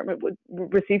Health Department would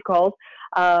receive calls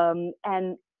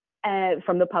and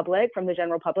from the public, from the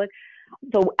general public.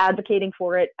 So advocating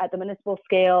for it at the municipal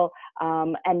scale,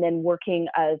 and then working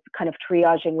as kind of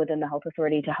triaging within the health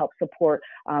authority to help support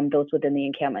those within the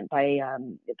encampment by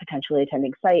potentially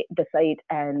attending the site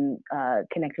and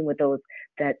connecting with those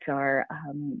that are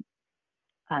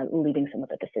leading some of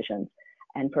the decisions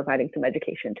and providing some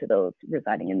education to those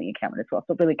residing in the encampment as well.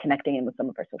 So really connecting in with some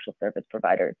of our social service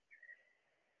providers.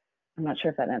 I'm not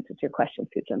sure if that answers your question,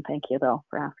 Susan. Thank you though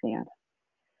for asking it.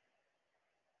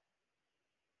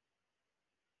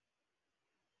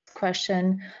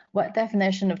 Question: what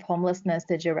definition of homelessness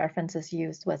did your references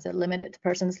use? Was it limited to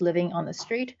persons living on the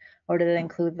street, or did it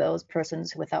include those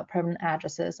persons without permanent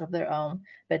addresses of their own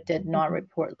but did not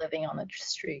report living on the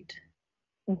street?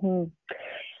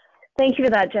 Thank you for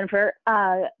that, Jennifer.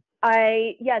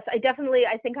 Yes, I definitely,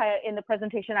 I think in the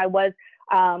presentation I was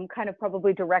kind of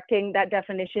probably directing that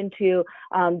definition to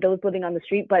those living on the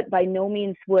street, but by no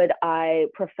means would I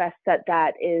profess that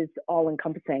that is all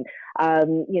encompassing. I've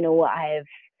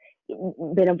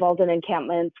been involved in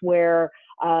encampments where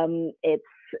it's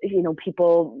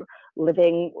people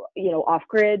living off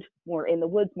grid, more in the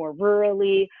woods, more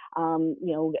rurally,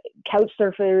 couch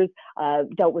surfers,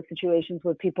 dealt with situations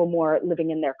with people more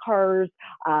living in their cars,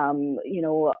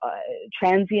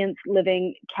 transients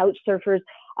living, couch surfers.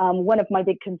 One of my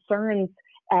big concerns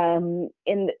in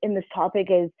this topic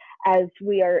is, as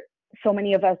we are, so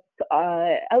many of us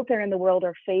out there in the world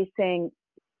are facing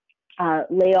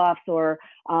layoffs or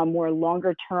more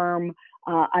longer term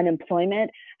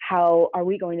unemployment, how are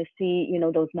we going to see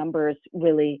those numbers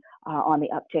really on the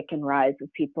uptick and rise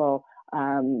of people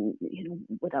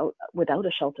without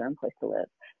a shelter in place to live?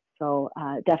 So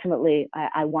definitely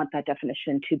I want that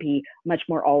definition to be much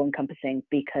more all-encompassing,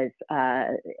 because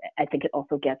I think it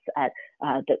also gets at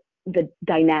the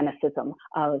dynamicism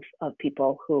of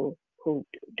people who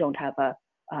don't have a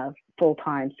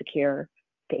full-time, secure,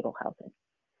 stable housing.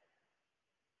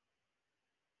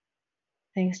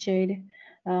 Thanks, Jade.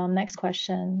 Next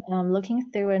question. Looking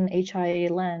through an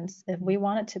HIA lens, if we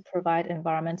wanted to provide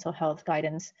environmental health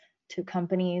guidance to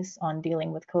companies on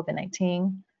dealing with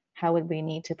COVID-19, how would we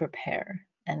need to prepare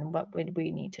and what would we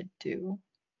need to do?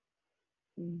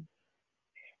 I'm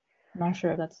not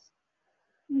sure if that's...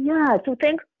 Yeah, so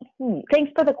thanks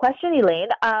for the question, Elaine.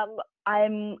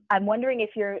 I'm wondering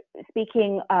if you're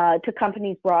speaking to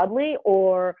companies broadly,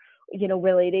 or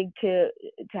relating to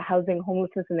housing,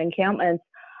 homelessness, and encampments.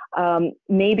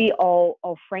 Maybe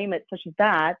I'll frame it such as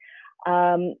that,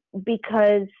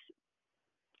 because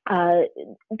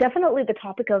definitely the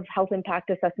topic of health impact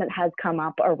assessment has come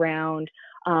up around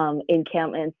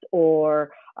encampments,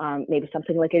 or maybe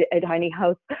something like a tiny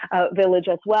house village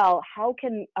as well. How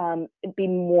can it be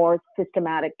more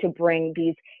systematic to bring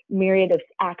these myriad of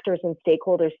actors and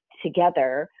stakeholders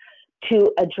together to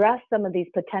address some of these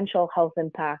potential health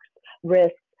impacts,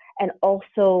 risks, and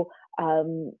also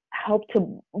help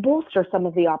to bolster some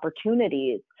of the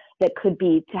opportunities that could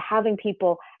be to having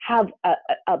people have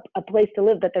a place to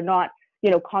live, that they're not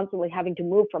constantly having to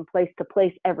move from place to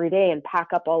place every day and pack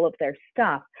up all of their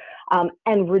stuff,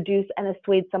 and reduce and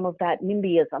assuage some of that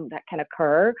NIMBYism that can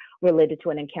occur related to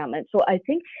an encampment. So I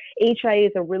think HIA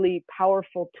is a really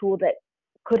powerful tool that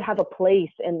could have a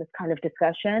place in this kind of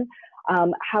discussion.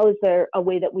 How is there a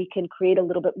way that we can create a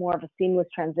little bit more of a seamless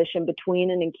transition between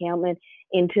an encampment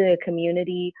into a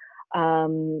community,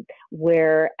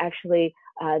 where actually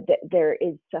there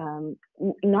is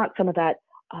not some of that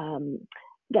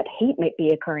that hate might be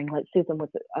occurring, like Susan was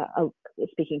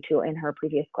speaking to in her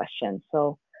previous question.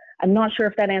 So I'm not sure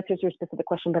if that answers your specific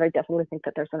question, but I definitely think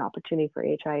that there's an opportunity for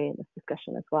HIA in this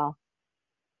discussion as well.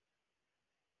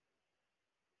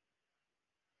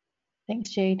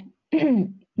 Thanks, Jade.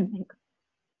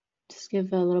 Just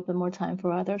give a little bit more time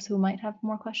for others who might have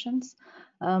more questions.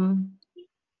 Okay,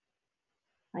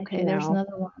 there's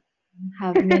another one.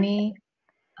 Have many,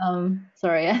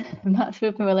 sorry, I'm not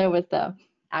too familiar with the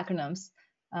acronyms.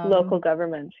 Local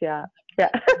governments, yeah.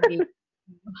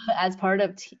 as part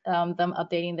of them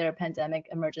updating their pandemic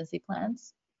emergency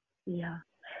plans? Yeah.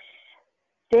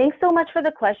 Thanks so much for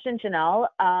the question, Janelle.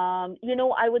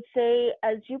 I would say,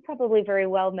 as you probably very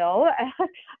well know, as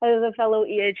a fellow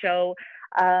EHO,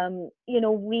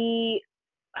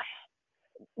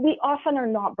 we often are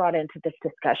not brought into this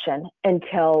discussion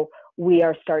until we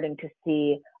are starting to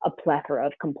see a plethora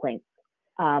of complaints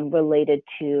related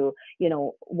to,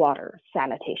 water,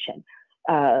 sanitation,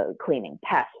 cleaning,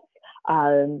 pests,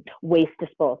 waste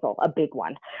disposal, a big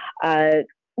one.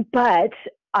 But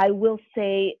I will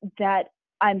say that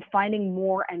I'm finding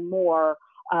more and more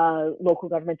local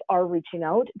governments are reaching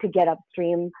out to get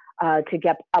upstream, to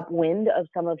get upwind of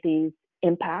some of these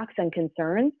impacts and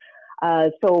concerns.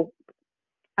 So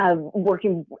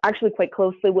working actually quite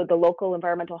closely with the local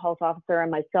environmental health officer and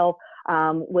myself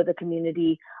with a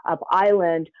community up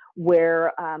island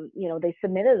where, they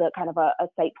submitted a kind of a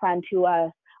site plan to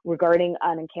us regarding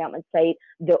an encampment site,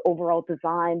 the overall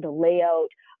design, the layout,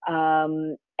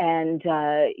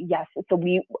 yes, so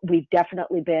we've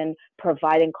definitely been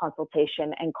providing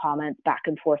consultation and comments back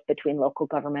and forth between local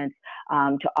governments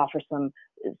to offer some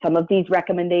of these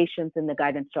recommendations in the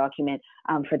guidance document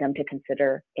for them to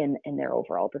consider in their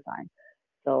overall design.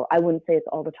 So I wouldn't say it's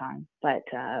all the time, but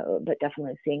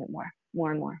definitely seeing it more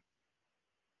and more.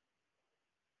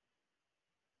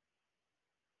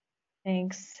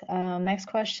 Thanks. Next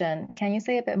question. Can you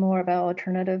say a bit more about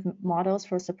alternative models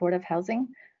for supportive housing?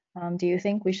 Do you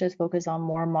think we should focus on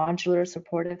more modular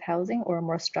supportive housing or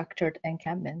more structured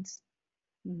encampments?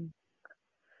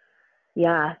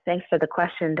 Yeah, thanks for the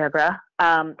question, Deborah.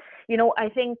 I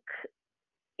think,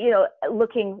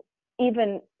 looking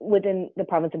even within the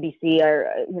province of BC, or,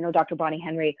 Dr. Bonnie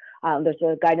Henry, there's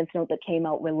a guidance note that came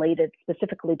out related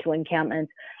specifically to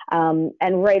encampments.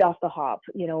 And right off the hop,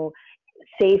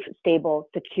 safe, stable,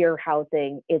 secure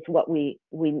housing is what we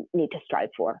need to strive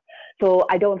for. So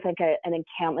I don't think an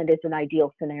encampment is an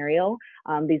ideal scenario.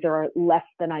 These are less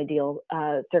than ideal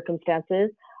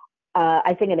circumstances.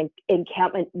 I think an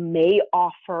encampment may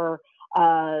offer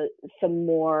some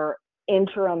more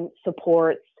interim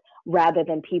supports rather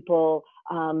than people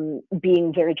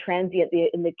being very transient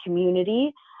in the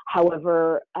community.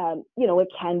 However, it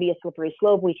can be a slippery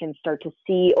slope. We can start to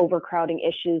see overcrowding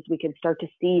issues. We can start to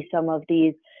see some of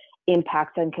these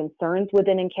impacts and concerns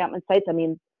within encampment sites. I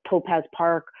mean, Topaz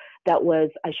Park, that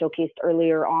I showcased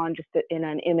earlier on just in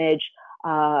an image,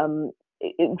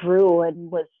 it grew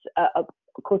and was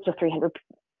close to 300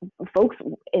 folks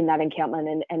in that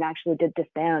encampment and actually did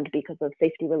disband because of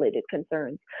safety related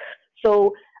concerns.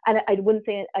 So, and I wouldn't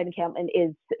say an encampment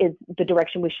is the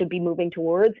direction we should be moving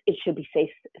towards. It should be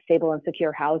safe, stable, and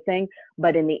secure housing.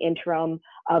 But in the interim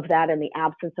of that and the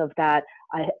absence of that,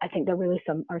 I think there really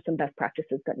are some best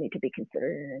practices that need to be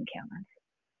considered in encampments.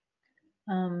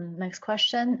 Next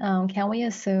question. Can we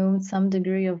assume some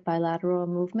degree of bilateral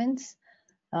movements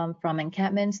from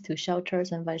encampments to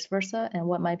shelters and vice versa? And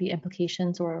what might be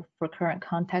implications for current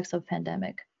context of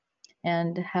pandemic?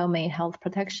 And how may health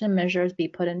protection measures be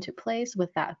put into place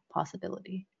with that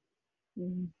possibility?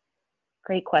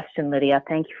 Great question, Lydia.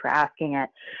 Thank you for asking it.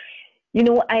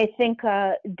 I think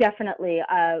definitely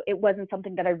it wasn't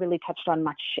something that I really touched on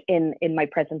much in my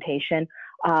presentation.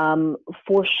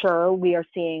 For sure, we are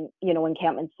seeing,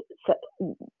 encampments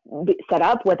set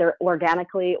up, whether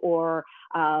organically or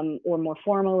more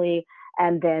formally.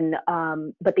 And then,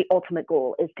 but the ultimate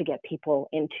goal is to get people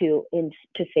into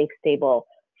safe, stable,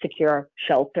 secure,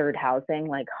 sheltered housing,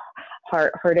 like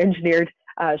hard engineered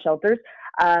shelters.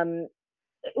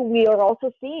 We are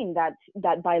also seeing that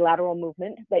bilateral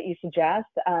movement that you suggest.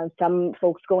 Some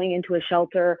folks going into a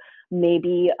shelter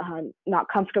maybe not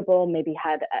comfortable, maybe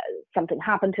had something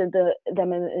happen to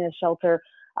them in a shelter,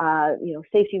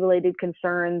 safety related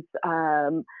concerns.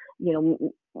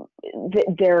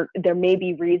 There may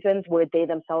be reasons where they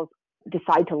themselves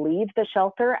decide to leave the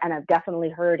shelter, and I've definitely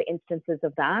heard instances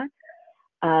of that.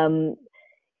 I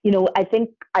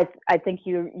think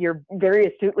you're very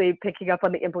astutely picking up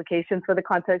on the implications for the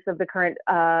context of the current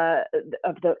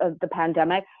of the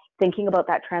pandemic. Thinking about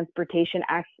that transportation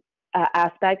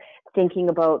aspect, thinking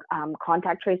about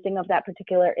contact tracing of that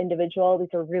particular individual.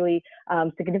 These are really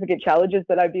significant challenges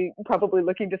that I'd be probably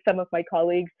looking to some of my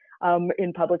colleagues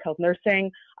in public health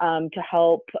nursing to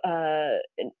help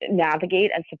navigate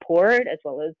and support, as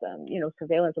well as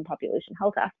surveillance and population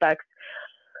health aspects.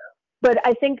 But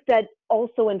I think that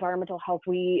also environmental health,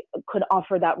 we could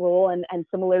offer that role. And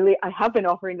similarly, I have been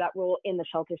offering that role in the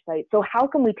shelter site. So how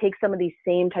can we take some of these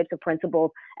same types of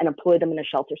principles and employ them in a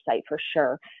shelter site for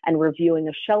sure, and reviewing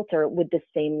a shelter with the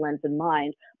same lens in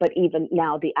mind, but even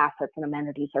now the assets and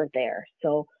amenities are there.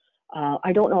 So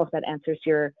I don't know if that answers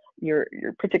your your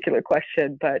particular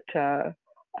question, but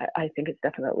I think it's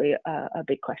definitely a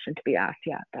big question to be asked.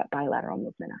 Yeah, that bilateral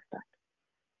movement aspect.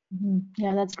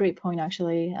 Yeah, that's a great point,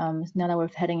 actually. Now that we're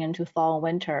heading into fall,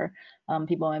 winter,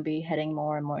 people might be heading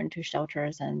more and more into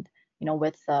shelters, and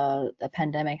with the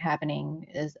pandemic happening,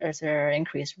 is there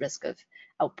increased risk of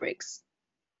outbreaks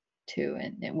too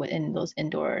in those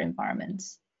indoor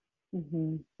environments?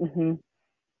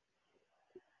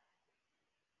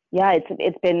 Yeah,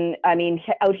 it's been, I mean,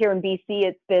 out here in BC,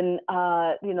 it's been,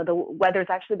 the weather's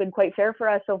actually been quite fair for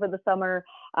us over the summer.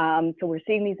 So we're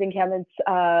seeing these encampments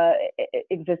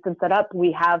exist and set up.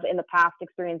 We have in the past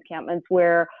experienced encampments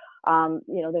where,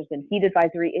 there's been heat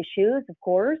advisory issues, of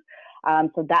course.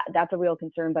 So that's a real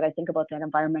concern. But I think about that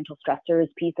environmental stressors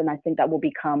piece, and I think that will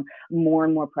become more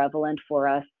and more prevalent for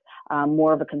us.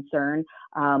 More of a concern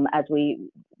as we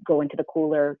go into the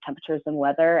cooler temperatures and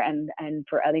weather, and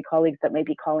for any colleagues that may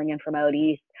be calling in from out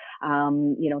east,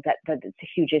 that it's a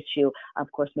huge issue.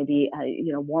 Of course, maybe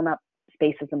warm up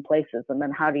spaces and places, and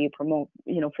then how do you promote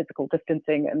physical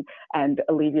distancing and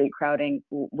alleviate crowding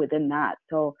within that?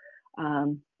 So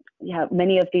yeah,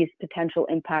 many of these potential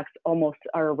impacts almost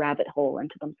are a rabbit hole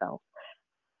into themselves.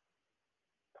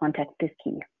 Context is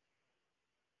key.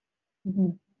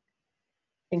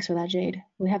 Thanks for that, Jade.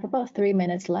 We have about 3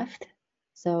 minutes left.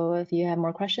 So if you have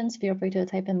more questions, feel free to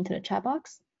type them into the chat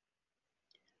box.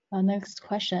 Next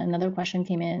question, another question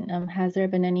came in. Has there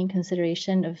been any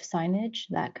consideration of signage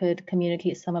that could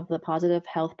communicate some of the positive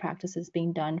health practices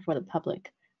being done for the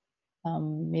public?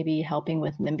 Maybe helping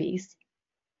with NIMBYs.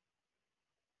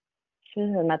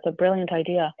 Susan, that's a brilliant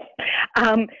idea.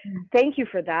 Thank you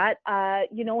for that.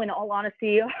 In all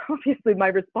honesty, obviously my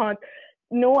response,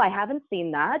 no, I haven't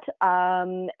seen that.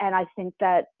 And I think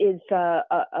that is a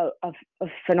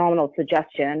phenomenal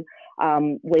suggestion,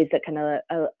 ways that can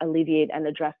alleviate and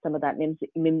address some of that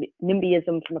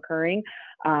NIMBYism from occurring.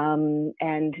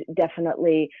 And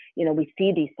definitely, we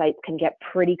see these sites can get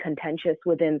pretty contentious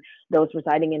within those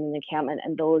residing in an encampment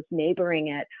and those neighboring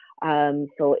it.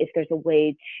 So if there's a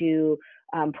way to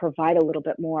provide a little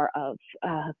bit more of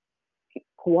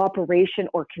cooperation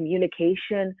or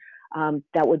communication,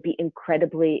 that would be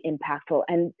incredibly impactful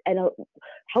and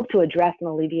help to address and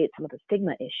alleviate some of the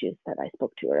stigma issues that I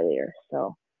spoke to earlier.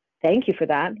 So thank you for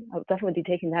that. I'll definitely be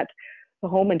taking that to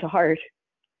home and to heart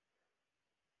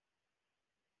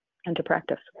and to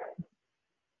practice.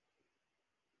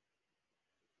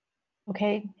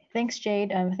 Okay, thanks,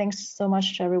 Jade. Thanks so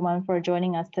much to everyone for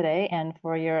joining us today and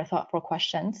for your thoughtful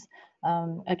questions.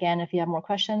 Again, if you have more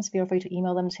questions, feel free to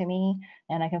email them to me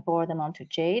and I can forward them on to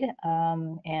Jade.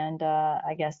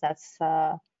 I guess that's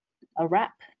a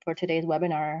wrap for today's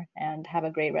webinar, and have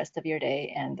a great rest of your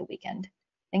day and the weekend.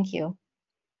 Thank you.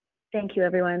 Thank you,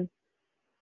 everyone.